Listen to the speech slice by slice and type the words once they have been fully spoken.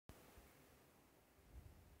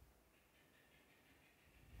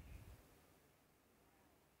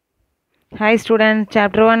Hi students,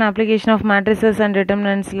 chapter 1 application of matrices and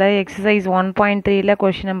determinants la exercise 1.3 la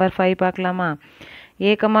question number 5 பார்க்கலாமா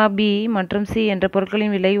a, b மற்றும் c என்ற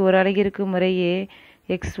பொருட்களின் விலை ஒரு அலகிற்கு முறையே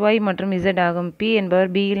xy மற்றும் z ஆகும். p என்பவர்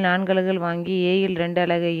b இல் 4 அலகுகள் வாங்கி a will 2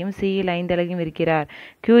 அலகையும் c will 5 அலகையும் விற்கிறார்.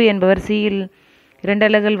 q என்பவர் c இல்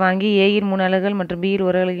 2 அலகுகள் வாங்கி a இல் 3 அலகுகள் மற்றும் b இல்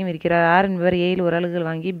 1 அலகையும் விற்கிறார். r என்பவர் a இல் 1 அலகுகள்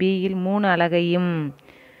வாங்கி b இல் 3 அலகையும்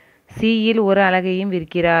c இல் 1 அலகையும்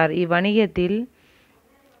விற்கிறார். இவ்வணிகத்தில்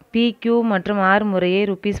PQ மற்றும் R முறையே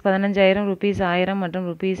 ₹15,000 ₹1000 மற்றும்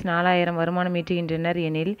 ₹4000 வருமானம் ஈட்டுகின்றனர்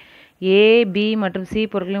எனில் A, B மற்றும் C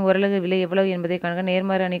பொருட்களின் ஓரலகு விலை எவ்வளவு என்பதை காண்க.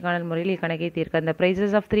 நேர்மாறு அணிக்காணல் முறையில் இக்கணக்கை தீர்க்க. The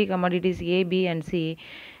prices of 3 commodities A, B and C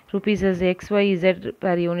rupees X, Y, Z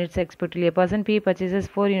per units respectively. A person P purchases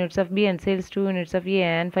 4 units of B and sells 2 units of A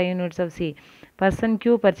and 5 units of C. Person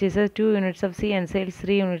Q purchases 2 units of C and sells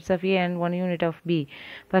 3 units of A and 1 unit of B.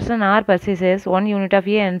 Person R purchases 1 unit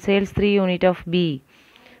of A and sells 3 unit of B.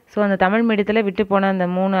 So அந்த தமிழ் மீடியத்தில் விட்டு போன அந்த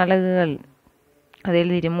 3 அலகுகள் அதை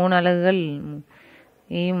எழுதிட்டேன். 3 அலகுகள்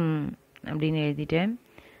அப்படின்னு எழுதிட்டேன்.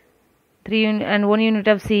 3 and 1 unit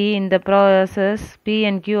of C in the process P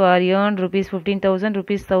and Q are earned ₹15,000,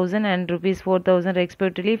 ₹1,000 and ₹4,000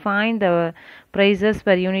 respectively. Find the prices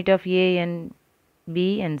per unit of A and B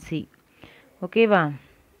and C. ஓகேவா?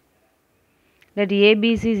 Let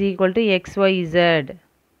ABC is equal to XYZ.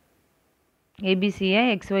 ஏபிசியை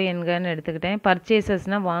XY என்கன்னு எடுத்துக்கிட்டேன்.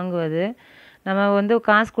 பர்ச்சேசஸ்னால் வாங்குவது. நம்ம வந்து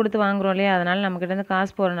காசு கொடுத்து வாங்குகிறோம் இல்லையா, அதனால் நம்மக்கிட்ட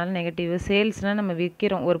காசு போகிறனால நெகட்டிவ். சேல்ஸ்னால் நம்ம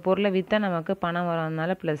விற்கிறோம், ஒரு பொருளை விற்றா நமக்கு பணம் வரும்,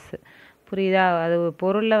 அதனால ப்ளஸ்ஸு. புரியுதா? அது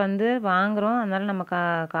பொருளை வந்து வாங்குகிறோம், அதனால் நம்ம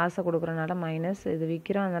காசை கொடுக்குறனால மைனஸ். இது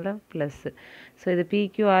விற்கிறோம், அதனால் ப்ளஸ்ஸு. ஸோ இது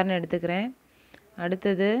PQRன்னு எடுத்துக்கிறேன்.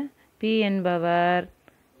 அடுத்தது P என்பவர்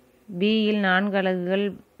பியில் 4 அலகுகள்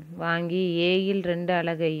வாங்கி ஏயில் 2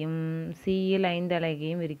 அலகையும் சியில் 5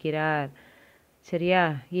 அலகையும் விற்கிறார். சரியா?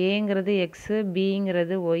 ஏங்கிறது எக்ஸு,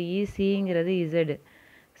 பிங்கிறது ஒய், சிங்கிறது இசடு.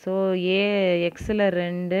 ஸோ ஏ எக்ஸில்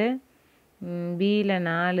 2, பியில்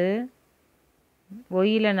 4,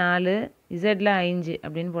 ஒய்யில் 4, இசடில் 5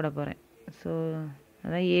 அப்படின்னு போட போகிறேன். ஸோ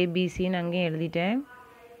அதான் ஏபிசின்னு அங்கேயும் எழுதிட்டேன்.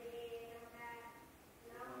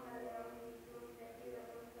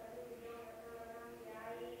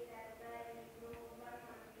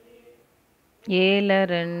 ஏல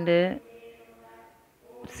 2,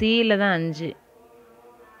 சியில் தான் 5,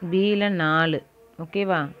 பியில் 4.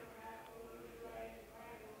 ஓகேவா?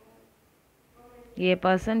 A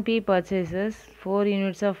person P purchases 4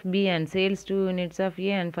 units of B and sells 2 units of A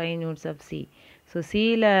and 5 units of C. So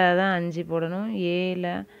சியில் தான் 5 போடணும், ஏல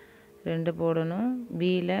 2 போடணும்,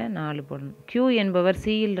 பியில் 4 போடணும். Q என்பவர்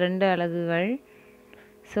சியில் 2 அலகுகள்.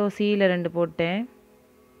 ஸோ சியில் 2 போட்டேன்.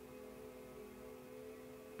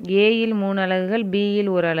 ஏயில் 3 அலகுகள்,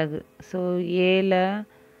 பியில் 1 அலகு. ஸோ ஏல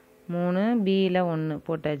 3, பியில் 1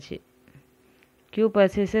 போட்டாச்சு. Q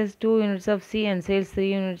purchases 2 units of C and sells 3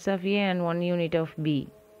 units of A and 1 unit of B.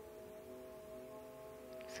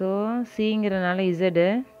 So சிங்கிறனால இசடு,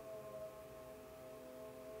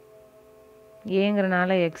 ஏங்கிறனால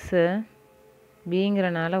x,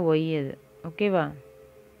 பிங்கிறனால Y. அது ஓகேவா?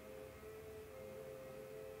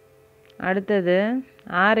 அடுத்தது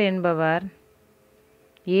R என்பவர்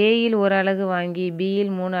ஏயில் 1 அலகு வாங்கி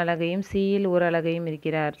பியில் 3 அலகையும் சியில் 1 அலகையும்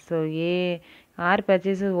இருக்கிறார். So R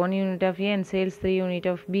purchases 1 unit of A and sells 3 unit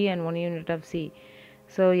of B and 1 unit of C.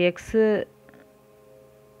 So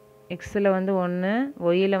எக்ஸில் வந்து 1,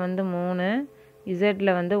 ஒய்யில் வந்து 3,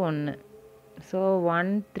 இசட்டில் வந்து 1. ஸோ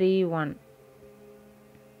 1 3 1.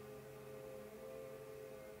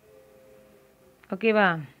 ஓகேவா?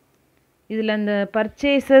 இதில் இந்த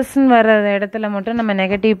பர்ச்சேசஸ்ன்னு வர இடத்துல மட்டும் நம்ம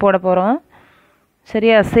நெகட்டிவ் போட போகிறோம்.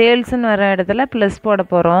 சரியா? சேல்ஸ்ன்னு வர இடத்துல ப்ளஸ் போட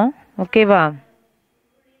போகிறோம். ஓகேவா?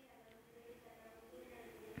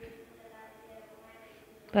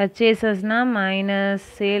 பர்ச்சேசஸ்னால் மைனஸ்,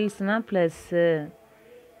 சேல்ஸ்னால் ப்ளஸ்ஸு.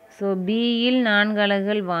 ஸோ பியில் 4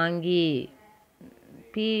 அலகுகள் வாங்கி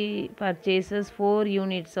P purchases 4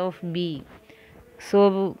 units of B. So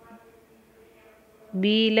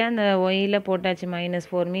பியில் அந்த ஒயில் போட்டாச்சு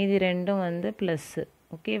 -4, மீதி 2ம் வந்து ப்ளஸ்ஸு.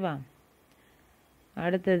 ஓகேவா?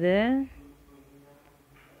 அடுத்தது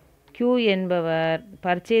Q என்பவர்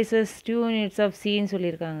பர்ச்சேசஸ் 2 units of Cன்னு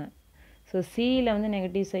சொல்லியிருக்காங்க. ஸோ சியில் வந்து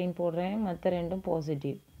நெகட்டிவ் சைன் போடுறேன், மற்ற 2ம்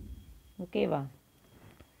பாசிட்டிவ். ஓகேவா?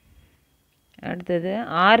 அடுத்தது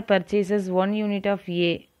R purchases 1 unit of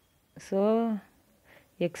A. So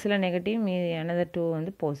எக்ஸில் நெகட்டிவ், மீதி another 2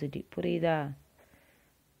 வந்து பாசிட்டிவ். புரியுதா?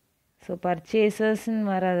 ஸோ பர்ச்சேசஸ்ன்னு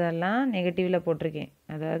வரதெல்லாம் நெகட்டிவில் போட்டிருக்கேன்,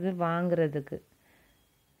 அதாவது வாங்கிறதுக்கு.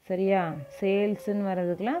 சரியா? சேல்ஸுன்னு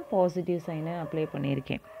வர்றதுக்கெலாம் பாசிட்டிவ் சைனை அப்ளை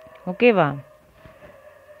பண்ணியிருக்கேன். ஓகேவா?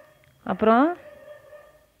 அப்புறம்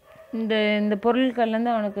இந்த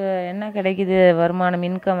பொருட்கள்லேருந்து அவனுக்கு என்ன கிடைக்குது வருமானம்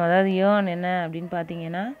இன்கம், அதாவது ஏர்ன் என்ன அப்படின்னு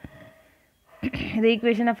பார்த்தீங்கன்னா, இந்த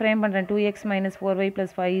ஈக்குவேஷனை ஃப்ரேம் பண்ணுறேன். 2x - 4y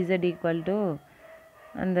 + 5z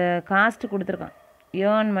 = அந்த காஸ்ட் கொடுத்துருக்கான்,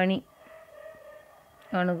 ஏர்ன் மணி,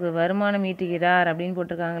 அவனுக்கு வருமானம் ஈட்டுகிறார் அப்படின்னு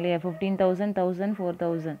போட்டிருக்காங்க இல்லையா. 15,000 1000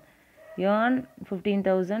 4000 ஏர்ன்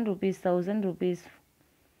 15,000 rupees 1000 rupees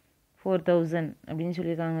 4000 அப்படின்னு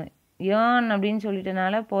சொல்லியிருக்காங்க. ஏர்ன் அப்படின்னு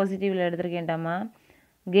சொல்லிட்டனால பாசிட்டிவில் எடுத்துருக்கேன்டாமா.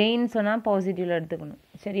 கெயின் சொன்னால் பாசிட்டிவில் எடுத்துக்கணும்,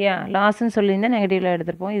 சரியா. லாஸ்ன்னு சொல்லியிருந்தால் நெகட்டிவில்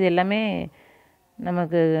எடுத்துருப்போம். இது எல்லாமே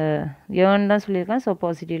நமக்கு ஏர்ன் தான் சொல்லியிருக்கோம், ஸோ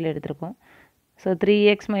பாசிட்டிவில் எடுத்திருக்கோம். So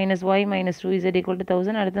 3x - y - 2z =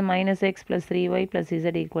 1000. அடுத்து -x + 3y + z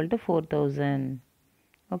 = 4000.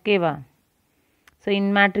 ஓகேவா. So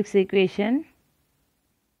in matrix equation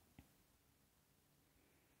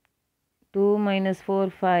 2 - 4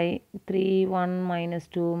 5 3 1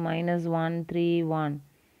 - 2 -1 3 1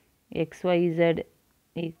 xyz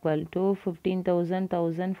 = 15,000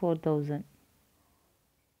 1000 4000.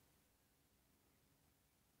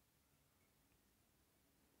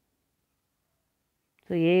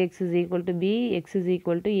 So ax is equal to b, x is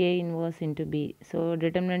equal to a inverse into b. So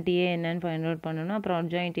determinant a என்னன்னு find out பண்ணணும், அப்புறம்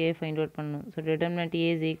adjoint a find out பண்ணணும். So determinant a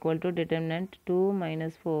is equal to determinant 2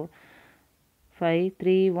 - 4 5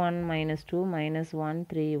 3 1 - 2 -1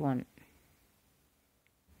 3 1.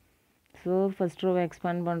 So first row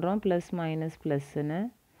expand பண்ணுறோம், plus minus plus ன்னு.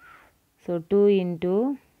 So 2 into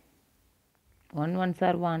 1 ones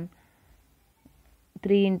are 1,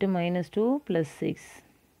 3 into -2 plus 6.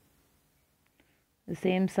 The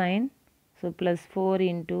same sign, so plus 4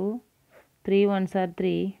 into 3 ones are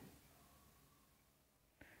 3,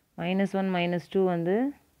 -1 -2 வந்து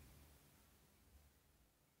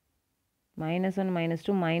 -1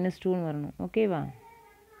 -2 -2ன்னு வரணும், ஓகேவா.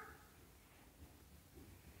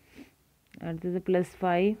 அடுத்தது plus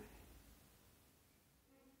 5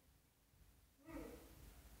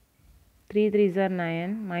 3 3s are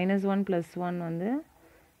 9, -1 + 1 வந்து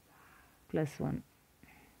 +1.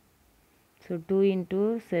 So 2 into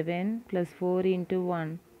 7 plus 4 into 1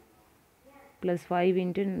 plus 5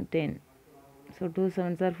 into 10. So 2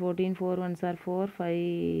 7s are 14, 4 1s are 4, 5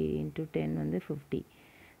 into 10 வந்து 50.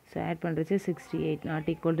 So add பண்ணுறச்சு 68, not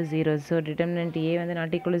equal to 0. So determinant a வந்து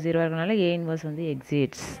not equal to 0 இருக்கனால a inverse வந்து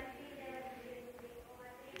exits.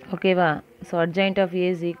 ஓகேவா. So adjoint of a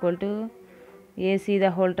is equal to ac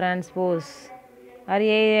the whole transpose or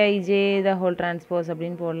aij the whole transpose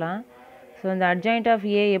அப்படின்னு போடலாம். So இந்த adjoint of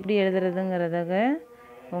ஏ எப்படி எழுதுறதுங்கிறதுக்கு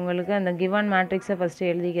உங்களுக்கு அந்த கிவன் மேட்ரிக்ஸை ஃபஸ்ட்டு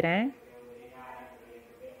எழுதிக்கிறேன்,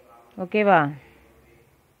 ஓகேவா.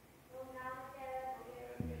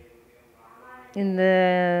 இந்த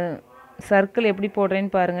சர்க்கிள் எப்படி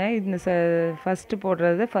போடுறேன்னு பாருங்கள். இந்த ஃபஸ்ட்டு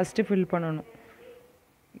போடுறது ஃபஸ்ட்டு ஃபில் பண்ணணும்.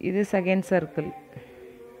 இது செகண்ட் சர்க்கிள்,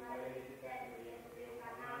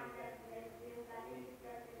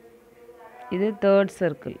 இது தேர்ட்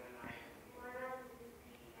சர்க்கிள்,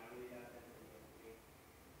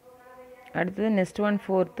 அடுத்தது next one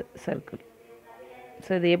fourth circle. So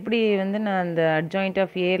இது எப்படி வந்து நான் அந்த அட்ஜாயிண்ட்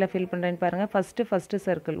ஆஃப் ஏல ஃபில் பண்ணுறேன்னு பாருங்கள். First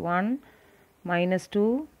circle 1 -2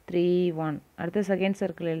 3 1. அடுத்து செகண்ட்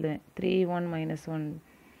சர்க்கிள் எழுதுவேன் 3 1 -1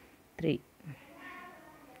 3.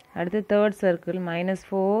 அடுத்து தேர்ட் சர்க்கிள்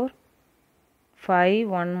 -4 5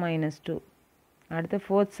 1 -2. அடுத்து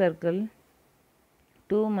ஃபோர்த் சர்க்கிள்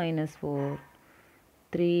 2 -4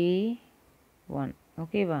 3 1.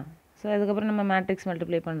 ஓகேவா. ஸோ அதுக்கப்புறம் நம்ம மேட்ரிக்ஸ்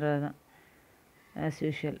மல்டிப்ளை பண்ணுறது தான் as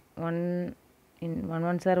usual. 1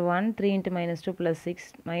 ones are 1, 3 into -2 plus 6,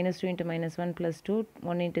 -2 into -1 plus 2,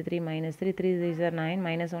 1 into 3 -3, 3 3s are 9,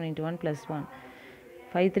 -1 into 1 plus 1,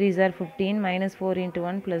 5 3s are 15, -4 into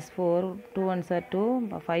 1 plus 4, 2 ones are 2,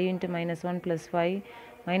 5 into -1 plus 5,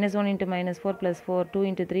 -1 into -4 plus 4, 2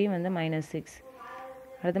 into 3 வந்து -6.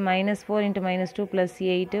 அடுத்து -4 into -2 plus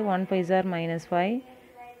 8, 1 5s are -5.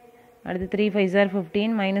 அடுத்து 3 5s are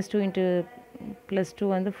 15, -2 into plus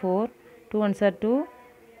 2 வந்து 4, 2 ones are 2,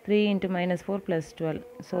 3 into -4 plus 12.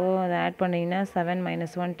 So அதை add பண்ணிங்கன்னா 7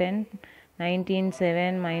 -1 10, 19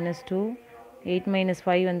 7 -2, 8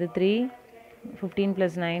 -5 வந்து 3, 15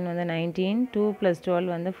 plus 9 வந்து 19, 2 plus 12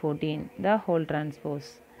 வந்து 14. The whole transpose.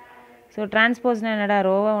 So டிரான்ஸ்போஸ்னால் என்னடா,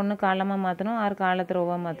 ரோவாக ஒன்று காலமாக மாற்றணும், ஆறு காலத்தை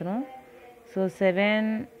ரோவாக மாற்றணும். ஸோ 7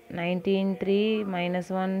 19 3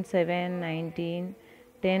 -1 7 19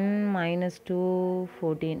 10 -2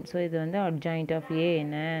 14. ஸோ இது வந்து அட்ஜாயிண்ட் ஆஃப் ஏ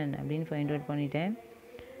என்ன அப்படின்னு ஃபைண்ட் அவுட் பண்ணிட்டேன்.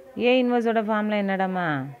 ஏ இன்வர்ஸோட formula என்னடாமா,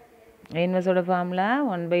 A இன்வர்ஸோட formula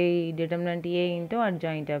 1/determinant a into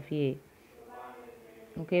adjoint of a,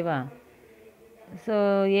 ஓகேவா. So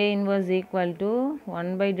A inverse equal to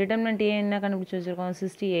 1/determinant a என்ன கண்டுபிடிச்சி வச்சுருக்கோம்,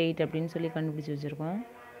 68 அப்படின்னு சொல்லி கண்டுபிடிச்சி வச்சுருக்கோம்,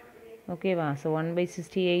 ஓகேவா. So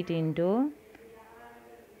 1/68 into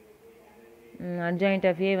adjoint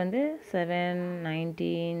of A வந்து 7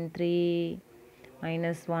 19 3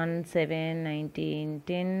 minus 1 7 19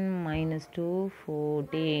 10 minus 2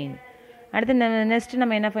 14. அடுத்து நெக்ஸ்ட்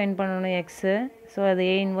நம்ம என்ன ஃபைண்ட் பண்ணணும் எக்ஸு. ஸோ அது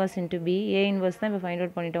A inverse into B. A inverse தான் இப்போ ஃபைண்ட்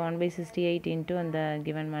அவுட் பண்ணிட்டோம். 1/68 இன்ட்டு அந்த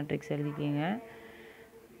கிவன் மேட்ரிக்ஸ் எழுதிக்கிங்க.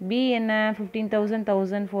 B என்ன 15,000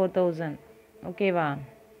 1000 4000. ஓகேவா?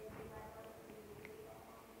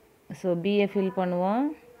 ஸோ பியை ஃபில் பண்ணுவோம்.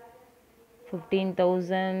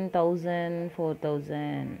 15,000 1000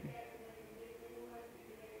 4000.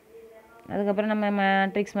 அதுக்கப்புறம் நம்ம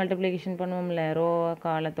மேட்ரிக்ஸ் மல்டிப்ளிகேஷன் பண்ணுவோம்ல, ரோ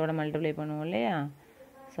காலத்தோட மல்டிப்ளை பண்ணுவோம் இல்லையா?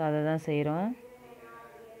 ஸோ அதை தான் செய்கிறோம்.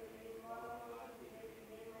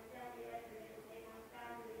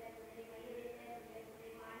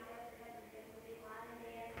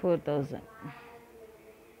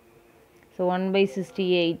 ஸோ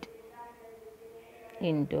 1/68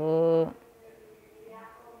 இன்ட்டு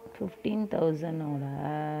 15,000ஓட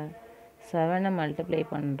 7 மல்டிப்ளை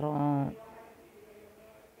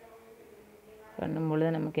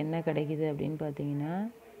பண்ணும்பொழுது நமக்கு என்ன கிடைக்குது அப்படின்னு பார்த்தீங்கன்னா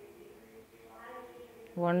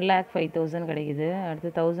 1,05,000 கிடைக்குது. அடுத்து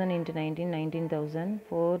 1000 இன்ட்டு 19 19,000.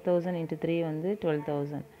 4,000 இன்ட்டு 3 வந்து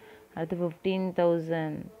 12,000. அடுத்து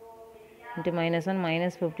 15,000 இன்ட்டு -1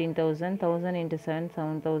 -15,000. 1000 இன்ட்டு 7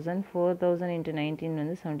 7,000. 4,000 இன்ட்டு 19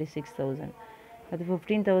 வந்து 76,000. அது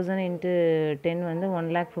 15,000 இன்ட்டு 10 வந்து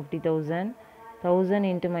 1,50,000. 1000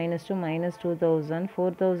 இன்ட்டு -2 -2,000.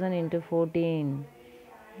 4,000 இன்ட்டு 14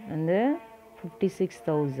 வந்து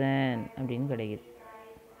 56,000 அப்படின்னு கிடைக்குது.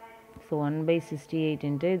 ஸோ 1/68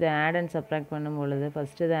 இன்ட்டு இதை ஆட் அண்ட் சப்ராக்ட் பண்ணும் பொழுது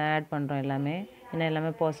ஃபஸ்ட்டு இதை ஆட் பண்ணுறோம் எல்லாமே, ஏன்னா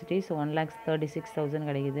எல்லாமே பாசிட்டிவ். ஸோ 1,36,000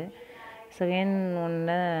 கிடைக்குது. செகண்ட்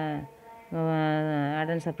ஒன்றில்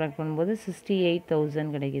ஆட் அண்ட் சப்ராக்ட் பண்ணும்போது 68,000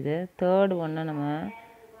 கிடைக்குது. தேர்ட் ஒன்றை நம்ம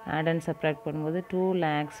ஆட் அண்ட் சப்ராக்ட் பண்ணும்போது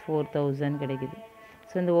 2,04,000 கிடைக்குது.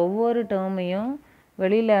 ஸோ இந்த ஒவ்வொரு டேர்மையும்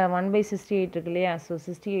வெளியில் 1/68 இருக்கு இல்லையா? ஸோ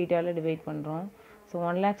 68ஆல் டிவைட் பண்ணுறோம். So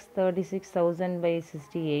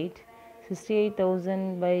 1,36,000/68.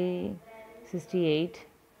 68,000/68.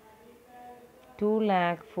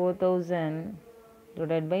 2,04,000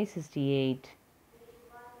 divided by 68.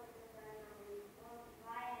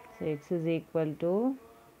 So x is equal to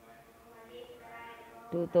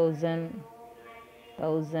 2,000,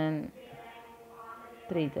 1,000,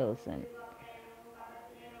 3,000.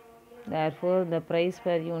 Therefore, the price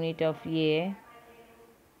per unit of A,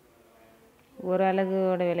 ஒரு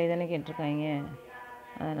அலகுவோட விலை தானே கேட்டிருக்காங்க,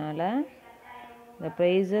 அதனால் the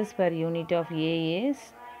prices per unit of A is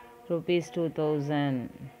rupees 2,000.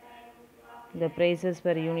 The prices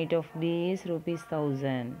per unit of B is rupees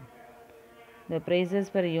 1,000. The prices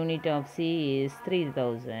per unit of C is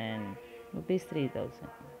 3,000. rupees 3,000.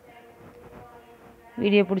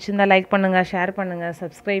 Video பிடிச்சிருந்தா like பண்ணுங்கள், share பண்ணுங்கள்,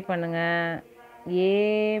 subscribe பண்ணுங்கள். ஏ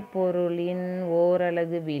பொருளின்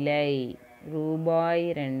ஓரலகு விலை ரூபாய்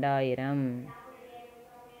 2,000.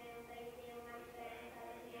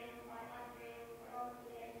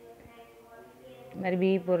 மாதிரி பி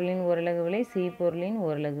பொருளின் ஓரலகு விலை, சி பொருளின்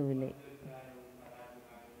ஓரலகு விலை.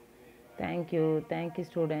 Thank you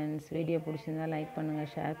students. வீடியோ பிடிச்சிருந்தா லைக் பண்ணுங்கள்,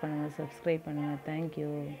 ஷேர் பண்ணுங்கள், சப்ஸ்கிரைப் பண்ணுங்கள். தேங்க்யூ.